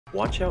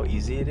Watch how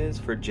easy it is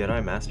for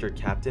Jedi Master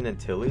Captain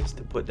Antilles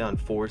to put down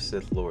 4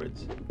 Sith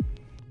Lords.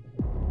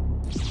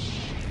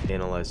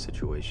 Analyze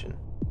situation.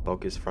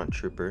 Focus front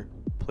trooper,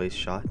 place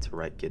shot to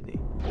right kidney.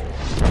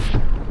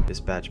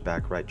 Dispatch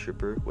back right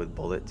trooper with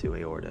bullet to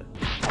aorta.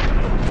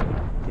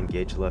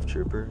 Engage left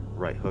trooper,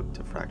 right hook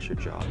to fracture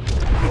jaw.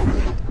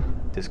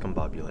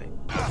 Discombobulate.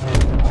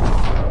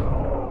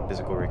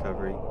 Physical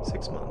recovery,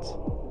 6 months.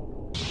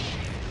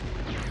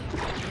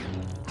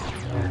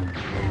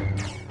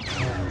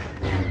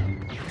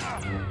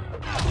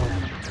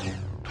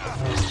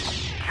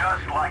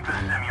 Just like the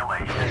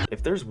simulation.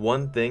 If there's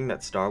one thing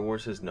that Star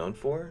Wars is known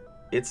for,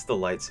 it's the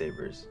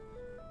lightsabers.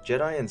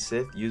 Jedi and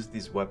Sith use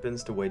these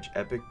weapons to wage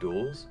epic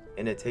duels,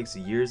 and it takes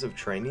years of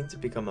training to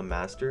become a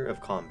master of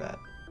combat.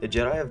 The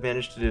Jedi have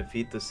managed to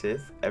defeat the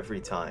Sith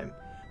every time,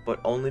 but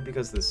only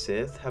because the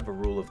Sith have a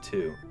rule of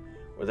 2,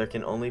 where there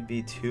can only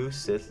be 2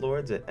 Sith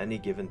Lords at any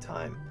given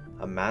time,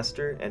 a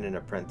master and an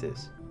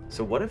apprentice.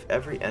 So what if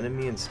every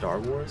enemy in Star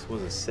Wars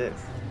was a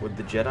Sith? Would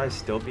the Jedi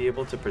still be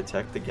able to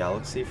protect the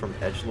galaxy from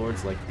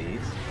edgelords like these?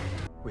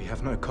 We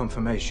have no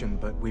confirmation,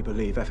 but we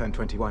believe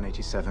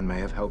FN-2187 may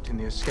have helped in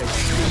the escape.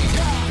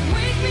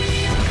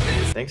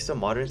 Thanks to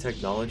modern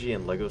technology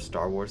and LEGO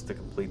Star Wars The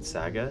Complete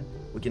Saga,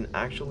 we can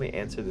actually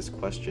answer this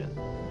question.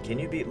 Can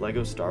you beat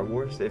LEGO Star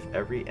Wars if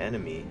every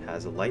enemy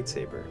has a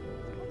lightsaber?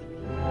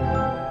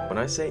 When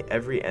I say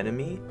every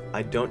enemy,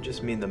 I don't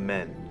just mean the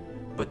men,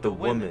 but the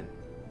women.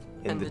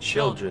 And the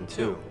children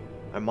too.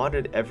 I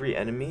modded every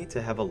enemy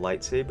to have a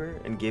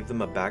lightsaber and gave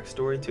them a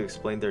backstory to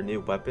explain their new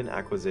weapon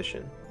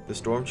acquisition. The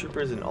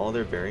stormtroopers in all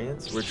their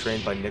variants were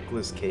trained by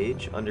Nicolas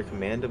Cage under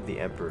command of the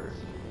Emperor.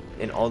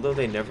 And although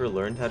they never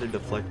learned how to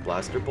deflect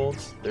blaster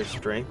bolts, their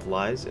strength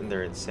lies in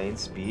their insane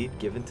speed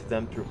given to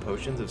them through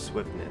potions of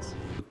swiftness.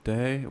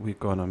 Today we're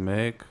gonna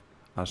make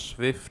a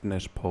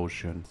swiftness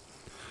potion.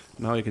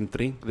 Now you can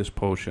drink this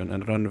potion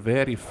and run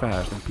very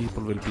fast, and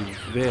people will be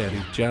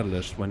very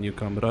jealous when you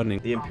come running.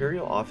 The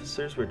Imperial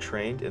officers were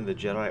trained in the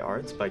Jedi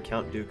arts by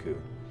Count Dooku,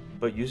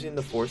 but using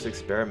the Force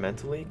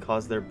experimentally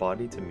caused their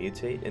body to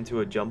mutate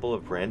into a jumble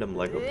of random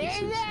Lego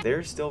pieces. They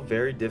are still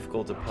very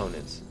difficult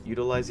opponents,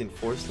 utilizing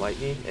Force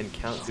Lightning and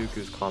Count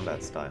Dooku's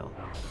combat style.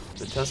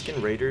 The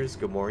Tusken Raiders,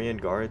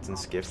 Gamorrean Guards, and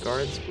Skiff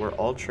Guards were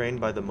all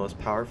trained by the most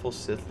powerful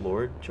Sith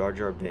Lord, Jar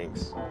Jar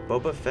Binks.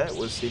 Boba Fett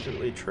was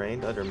secretly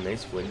trained under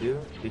Mace Windu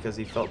because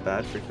he felt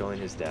bad for killing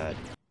his dad.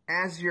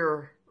 As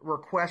you're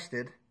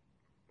requested,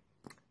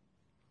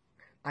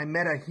 I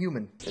met a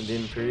human. And the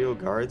Imperial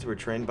Guards were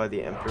trained by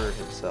the Emperor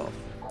himself.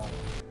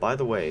 By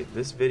the way,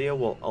 this video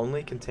will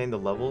only contain the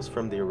levels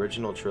from the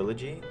original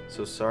trilogy,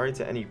 so sorry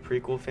to any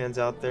prequel fans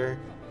out there,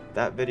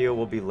 that video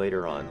will be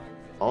later on.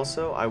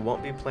 Also, I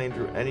won't be playing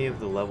through any of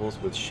the levels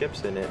with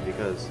ships in it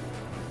because,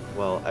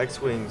 well,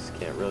 X-Wings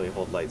can't really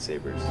hold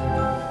lightsabers.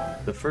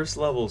 The first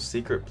level's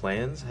Secret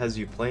Plans has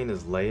you playing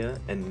as Leia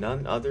and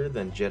none other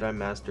than Jedi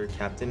Master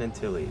Captain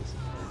Antilles,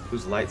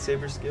 whose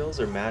lightsaber skills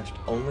are matched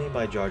only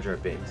by Jar Jar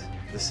Binks.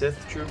 The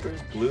Sith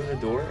troopers blew the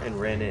door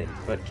and ran in,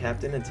 but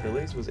Captain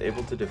Antilles was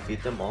able to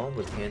defeat them all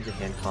with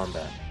hand-to-hand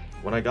combat.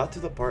 When I got to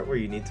the part where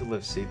you need to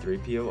lift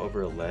C-3PO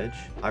over a ledge,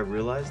 I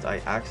realized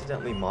I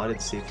accidentally modded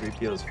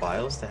C-3PO's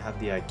files to have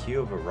the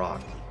IQ of a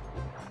rock.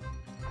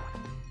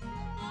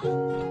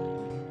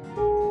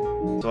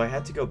 So I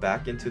had to go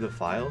back into the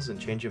files and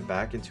change him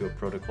back into a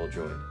protocol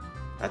droid.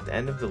 At the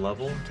end of the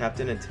level,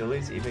 Captain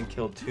Antilles even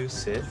killed 2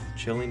 Sith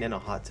chilling in a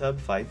hot tub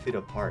 5 feet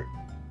apart.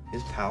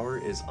 His power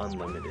is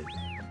unlimited.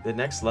 The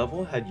next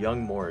level had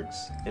young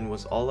Morgs, and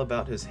was all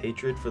about his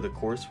hatred for the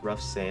coarse, rough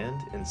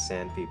sand and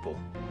sand people.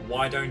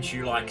 Why don't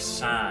you like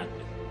sand?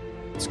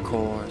 It's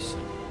coarse,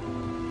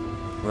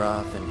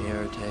 rough and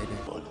irritated.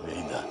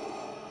 Lena,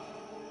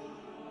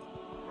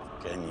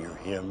 can you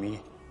hear me?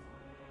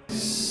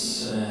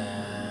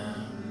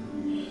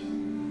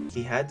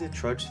 He had to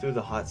trudge through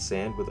the hot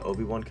sand with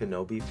Obi-Wan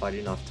Kenobi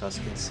fighting off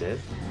Tusken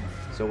Sith,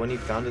 so when he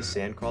found a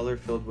sandcrawler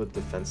filled with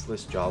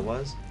defenseless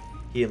Jawas,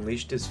 he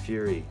unleashed his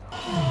fury.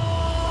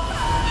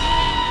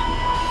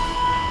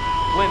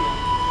 Women.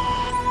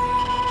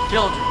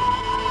 Children.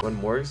 When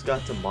Morgs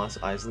got to Mos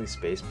Eisley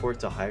Spaceport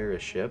to hire a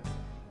ship,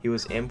 he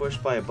was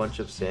ambushed by a bunch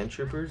of sand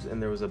troopers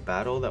and there was a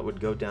battle that would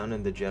go down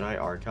in the Jedi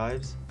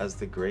archives as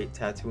the Great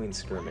Tatooine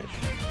Skirmish.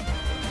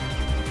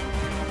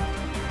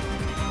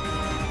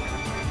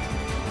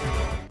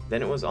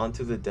 Then it was on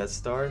to the Death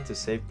Star to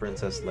save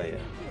Princess Leia.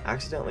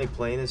 Accidentally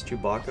playing as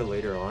Chewbacca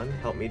later on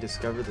helped me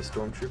discover the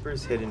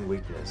Stormtroopers' hidden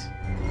weakness.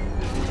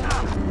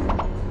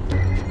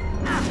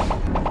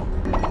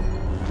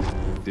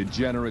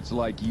 Degenerates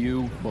like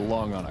you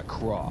belong on a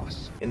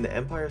cross. In The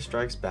Empire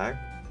Strikes Back,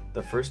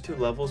 the first 2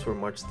 levels were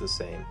much the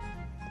same.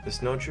 The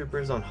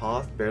snowtroopers on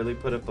Hoth barely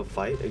put up a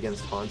fight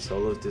against Han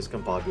Solo's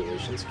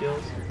discombobulation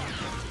skills.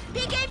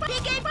 PK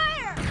fire!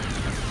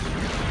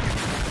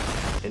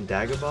 And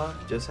Dagobah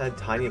just had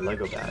tiny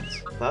Lego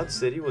bats. Cloud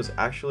City was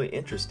actually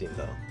interesting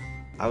though.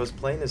 I was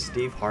playing as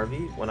Steve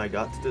Harvey when I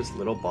got to this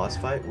little boss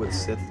fight with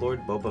Sith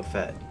Lord Boba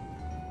Fett.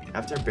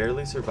 After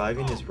barely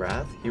surviving his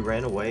wrath, he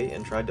ran away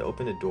and tried to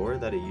open a door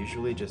that it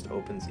usually just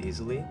opens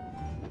easily,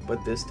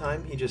 But this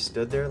time, he just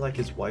stood there like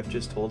his wife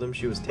just told him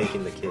she was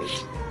taking the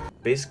kids.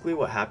 Basically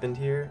what happened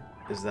here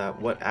is that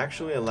what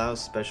actually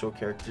allows special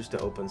characters to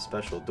open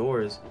special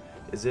doors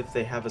is if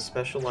they have a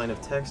special line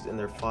of text in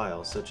their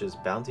file, such as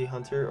Bounty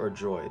Hunter or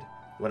Droid.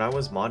 When I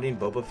was modding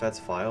Boba Fett's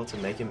file to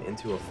make him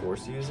into a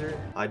Force user,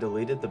 I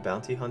deleted the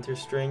Bounty Hunter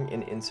string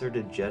and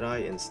inserted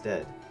Jedi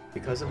instead.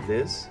 Because of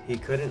this, he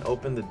couldn't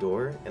open the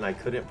door and I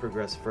couldn't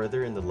progress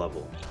further in the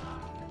level.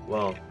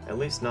 Well, at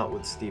least not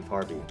with Steve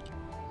Harvey.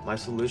 My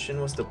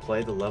solution was to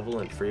play the level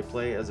in free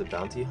play as a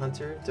bounty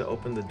hunter to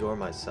open the door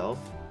myself,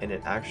 and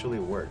it actually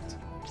worked.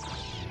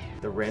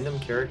 The random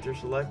character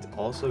select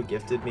also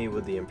gifted me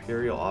with the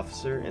Imperial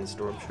officer and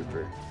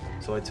stormtrooper,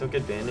 so I took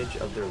advantage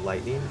of their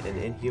lightning and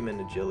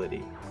inhuman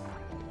agility.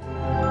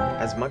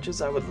 As much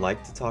as I would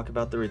like to talk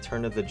about the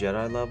Return of the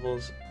Jedi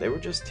levels, they were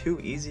just too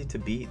easy to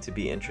beat to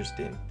be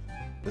interesting.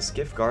 The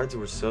skiff guards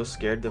were so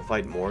scared to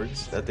fight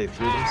Morgs that they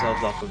threw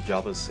themselves off of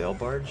Jabba's sail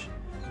barge.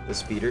 The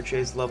speeder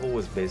chase level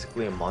was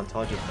basically a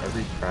montage of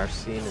every crash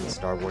scene in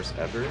Star Wars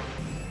ever.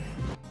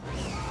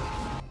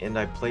 And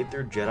I played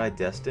through Jedi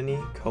Destiny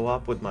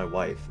co-op with my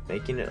wife,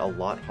 making it a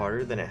lot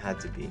harder than it had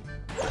to be.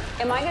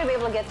 Am I going to be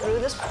able to get through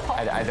this?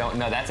 I don't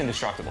know, that's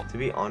indestructible. To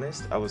be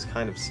honest, I was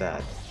kind of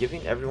sad.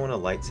 Giving everyone a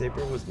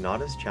lightsaber was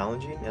not as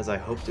challenging as I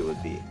hoped it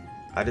would be.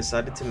 I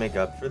decided to make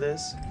up for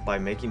this by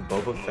making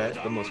Boba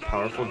Fett the most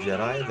powerful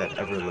Jedi that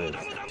ever lived.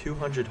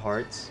 200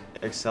 hearts,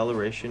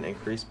 acceleration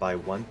increased by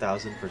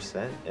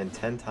 1000%, and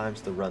 10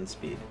 times the run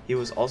speed. He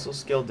was also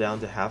scaled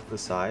down to half the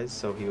size,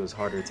 so he was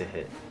harder to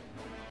hit.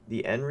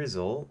 The end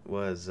result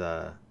was,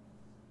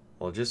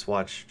 well, just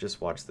watch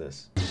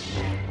this.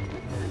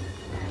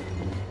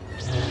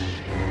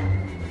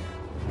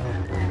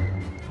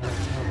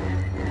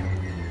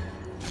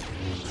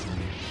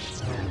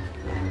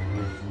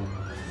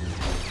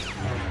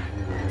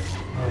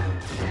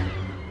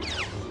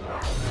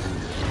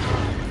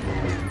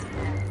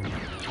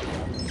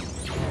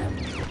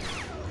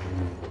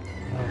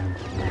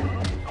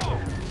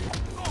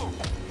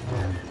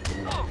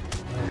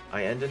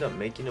 I ended up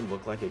making him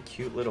look like a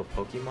cute little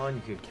Pokemon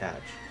you could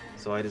catch,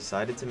 so I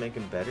decided to make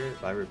him better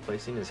by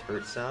replacing his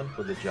hurt sound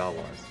with the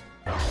Jawas.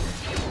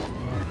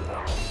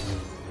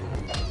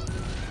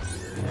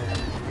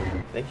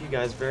 Thank you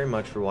guys very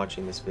much for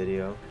watching this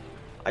video.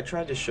 I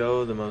tried to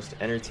show the most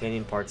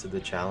entertaining parts of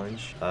the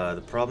challenge.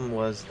 The problem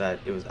was that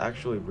it was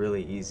actually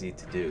really easy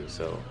to do,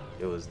 so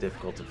it was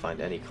difficult to find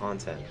any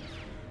content.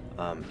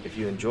 If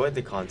you enjoyed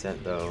the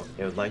content though,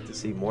 and would like to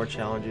see more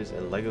challenges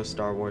in LEGO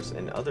Star Wars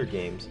and other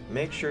games,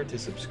 make sure to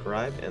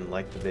subscribe and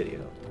like the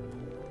video.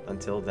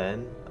 Until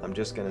then, I'm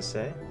just gonna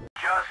say,